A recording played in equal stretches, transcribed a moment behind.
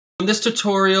In this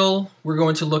tutorial, we're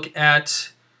going to look at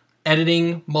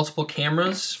editing multiple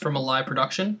cameras from a live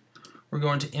production. We're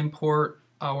going to import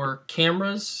our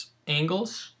cameras,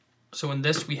 angles. So in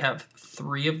this, we have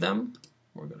 3 of them.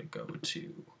 We're going to go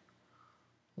to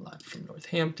Live from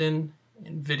Northampton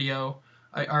in video.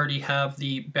 I already have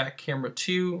the back camera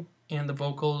 2 and the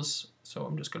vocals, so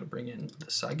I'm just going to bring in the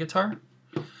side guitar.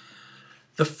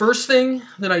 The first thing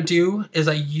that I do is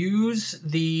I use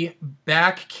the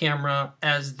back camera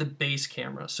as the base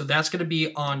camera. So that's going to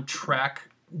be on track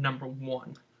number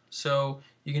 1. So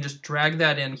you can just drag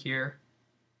that in here,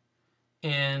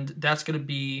 and that's going to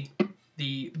be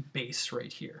the bass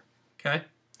right here. Okay.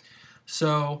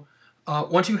 So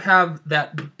once you have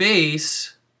that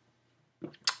bass,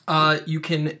 you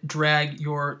can drag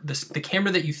the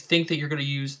camera that you think that you're going to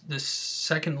use the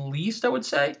second least, I would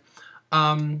say.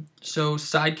 So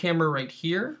side camera right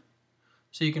here,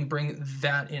 so you can bring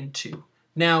that in too.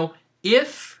 Now,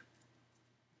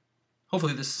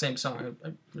 hopefully this is the same song,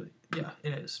 yeah,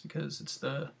 it is, because it's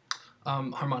the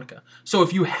harmonica. So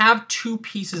if you have 2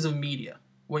 pieces of media,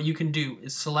 what you can do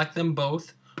is select them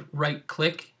both, right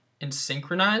click, and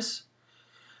synchronize.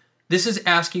 This is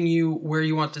asking you where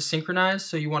you want to synchronize.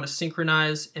 So you want to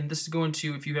synchronize, and this is going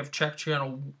to, if you have track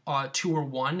channel 2 or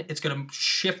 1, it's going to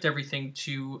shift everything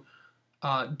to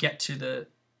get to the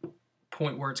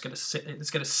point where it's going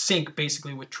to sync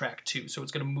basically with track 2. So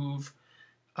it's going to move,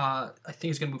 I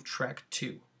think it's going to move track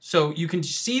 2. So you can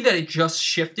see that it just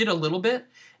shifted a little bit,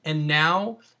 and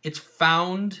now it's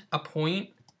found a point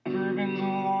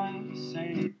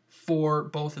for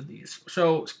both of these.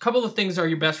 So a couple of things are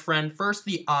your best friend. First,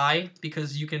 the eye,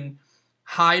 because you can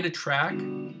hide a track,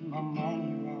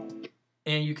 and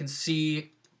you can see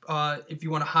if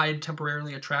you want to hide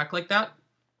temporarily a track like that.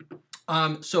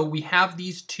 So we have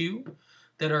these 2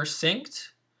 that are synced.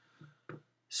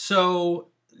 So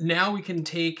now we can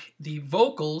take the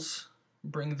vocals,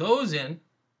 bring those in,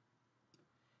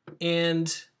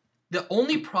 and the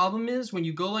only problem is when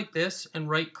you go like this and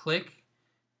right click,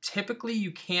 typically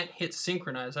you can't hit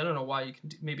synchronize. I don't know why. You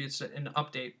can, maybe it's an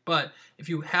update, but if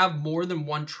you have more than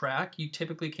 1 track, you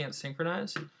typically can't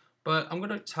synchronize. But I'm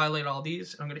going to highlight all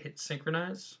these. I'm going to hit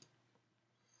synchronize.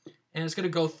 And it's going to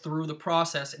go through the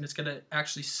process, and it's going to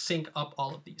actually sync up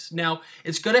all of these. Now,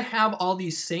 it's going to have all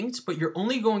these synced, but you're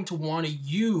only going to want to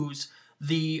use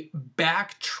the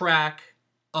back track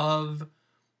of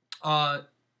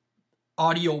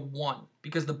audio 1,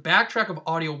 because the backtrack of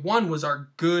audio 1 was our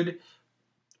good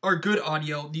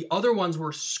audio. The other ones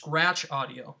were scratch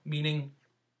audio, meaning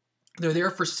they're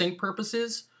there for sync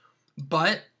purposes,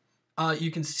 but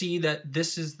you can see that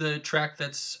this is the track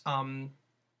that's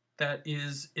that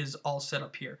is all set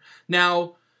up here.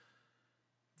 Now,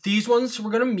 these ones we're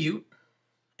going to mute,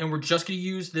 and we're just going to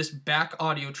use this back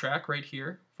audio track right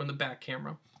here from the back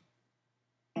camera.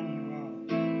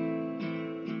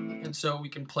 And so we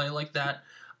can play like that.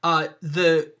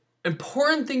 The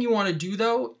important thing you want to do,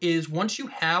 though, is once you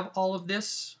have all of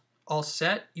this all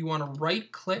set, you want to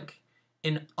right-click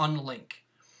and unlink.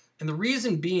 And the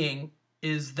reason being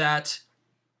is that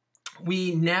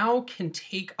we now can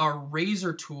take our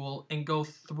razor tool and go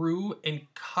through and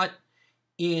cut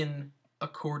in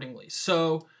accordingly.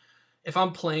 So if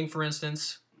I'm playing, for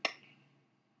instance,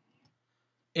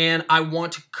 and I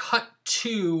want to cut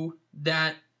to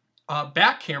that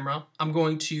back camera, I'm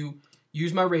going to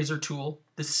use my razor tool.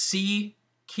 The C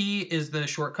key is the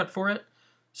shortcut for it.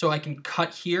 So I can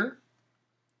cut here.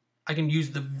 I can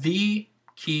use the V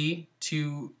key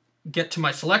to get to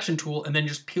my selection tool and then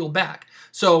just peel back.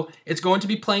 So it's going to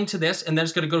be playing to this, and then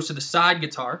it's going to go to the side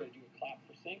guitar.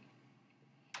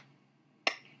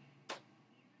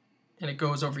 And it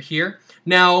goes over here.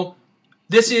 Now,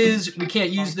 this is, we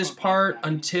can't use this part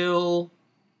until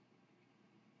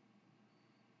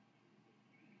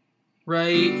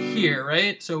right here,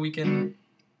 right? So we can,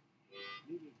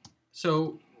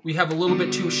 so we have a little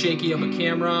bit too shaky of a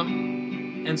camera,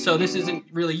 and so this isn't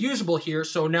really usable here.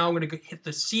 So now I'm going to hit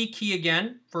the C key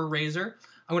again for razor.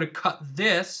 I'm going to cut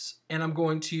this, and I'm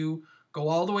going to go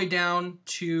all the way down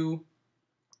to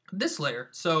this layer.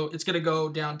 So it's going to go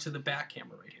down to the back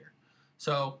camera right here.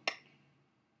 So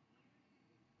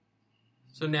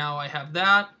now I have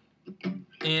that,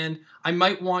 and I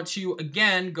might want to,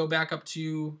 again, go back up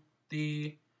to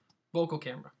the vocal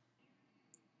camera.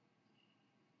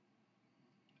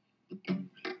 The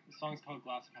song's called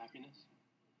Glass of Happiness.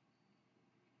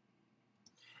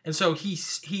 And so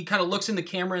he kind of looks in the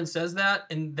camera and says that,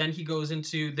 and then he goes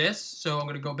into this. So I'm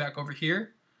going to go back over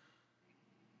here.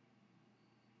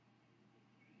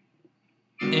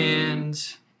 And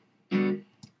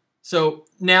So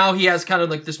now he has kind of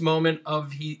like this moment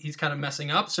of he's kind of messing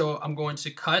up. So I'm going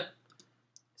to cut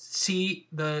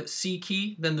the C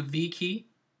key, then the V key,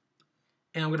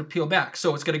 and I'm going to peel back.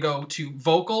 So it's going to go to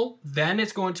vocal, then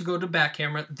it's going to go to back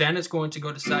camera, then it's going to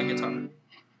go to side guitar.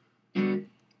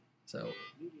 So.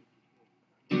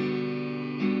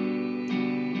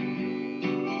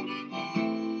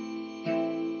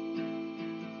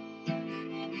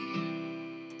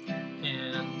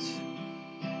 And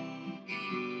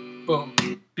boom,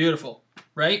 beautiful,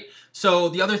 right? So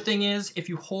the other thing is, if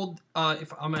you hold,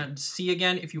 if I'm on C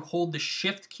again, if you hold the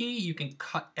shift key, you can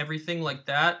cut everything like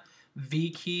that.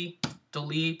 V key,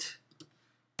 delete,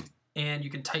 and you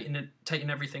can tighten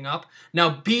everything up. Now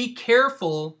be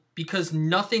careful because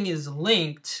nothing is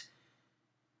linked,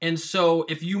 and so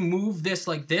if you move this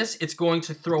like this, it's going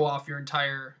to throw off your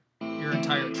entire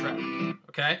track.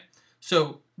 Okay,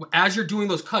 so as you're doing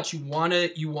those cuts, you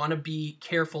wanna be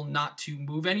careful not to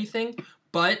move anything,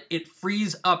 but it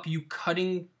frees up you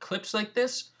cutting clips like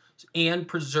this and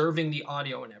preserving the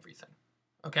audio and everything.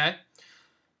 Okay.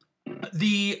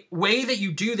 The way that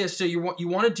you do this, so you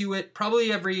want to do it probably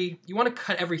you want to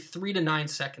cut every 3 to 9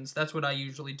 seconds. That's what I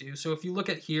usually do. So if you look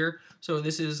at here, so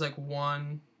this is like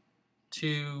 1,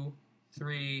 2,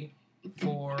 3,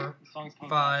 4,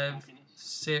 5,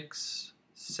 6,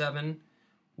 7,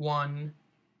 1,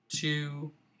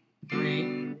 2,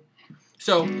 3.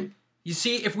 So you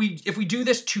see, if we do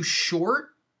this too short,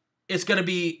 it's gonna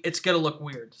look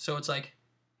weird. So it's like.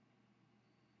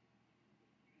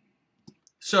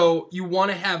 So you want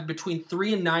to have between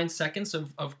 3 and 9 seconds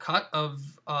of cut of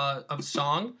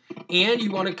song, and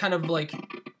you want to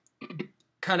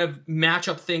kind of match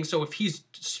up things. So if he's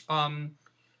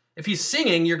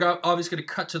singing, you're obviously going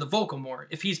to cut to the vocal more.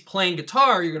 If he's playing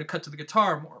guitar, you're going to cut to the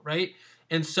guitar more, right?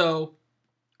 And so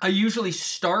I usually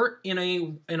start in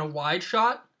a wide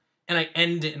shot and I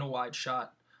end it in a wide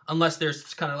shot, unless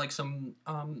there's kind of like some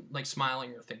like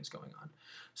smiling or things going on.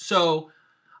 So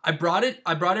I brought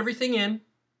everything in.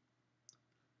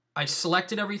 I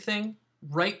selected everything,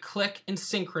 right-click and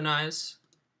synchronize,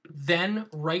 then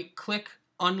right-click,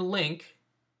 unlink.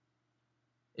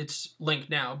 It's linked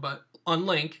now, but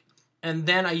unlink. And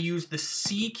then I use the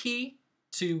C key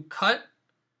to cut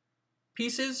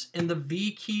pieces and the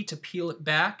V key to peel it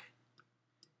back.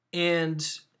 And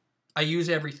I use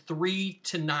it every 3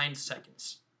 to 9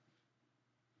 seconds.